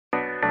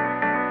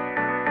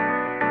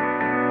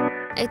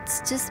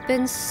It's just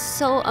been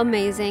so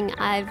amazing.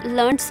 I've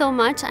learned so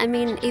much. I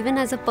mean, even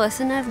as a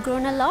person, I've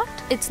grown a lot.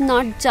 It's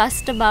not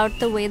just about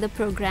the way the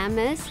program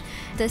is.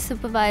 The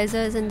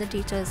supervisors and the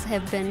teachers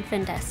have been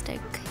fantastic.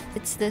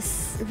 It's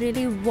this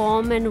really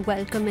warm and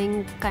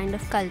welcoming kind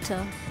of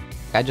culture.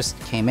 I just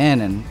came in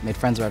and made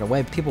friends right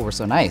away. People were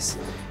so nice.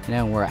 You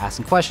know, were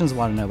asking questions,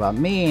 want to know about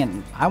me,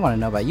 and I want to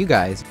know about you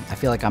guys. I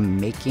feel like I'm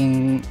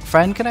making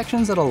friend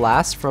connections that'll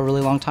last for a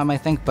really long time, I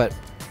think, but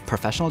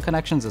professional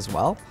connections as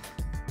well.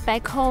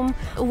 Back home,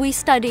 we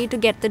study to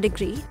get the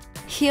degree.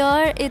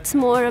 Here, it's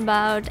more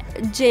about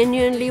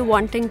genuinely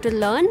wanting to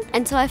learn.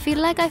 And so I feel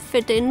like I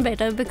fit in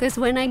better because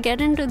when I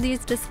get into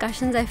these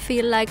discussions, I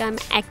feel like I'm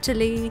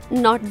actually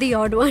not the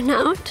odd one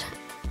out.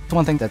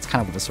 One thing that's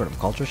kind of a sort of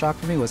culture shock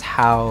for me was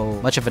how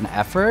much of an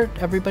effort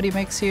everybody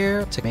makes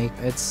here to make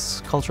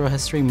its cultural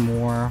history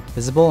more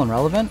visible and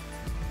relevant.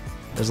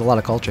 There's a lot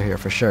of culture here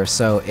for sure,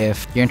 so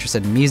if you're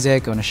interested in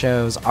music, going to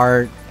shows,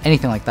 art,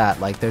 anything like that,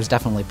 there's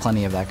definitely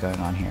plenty of that going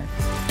on here.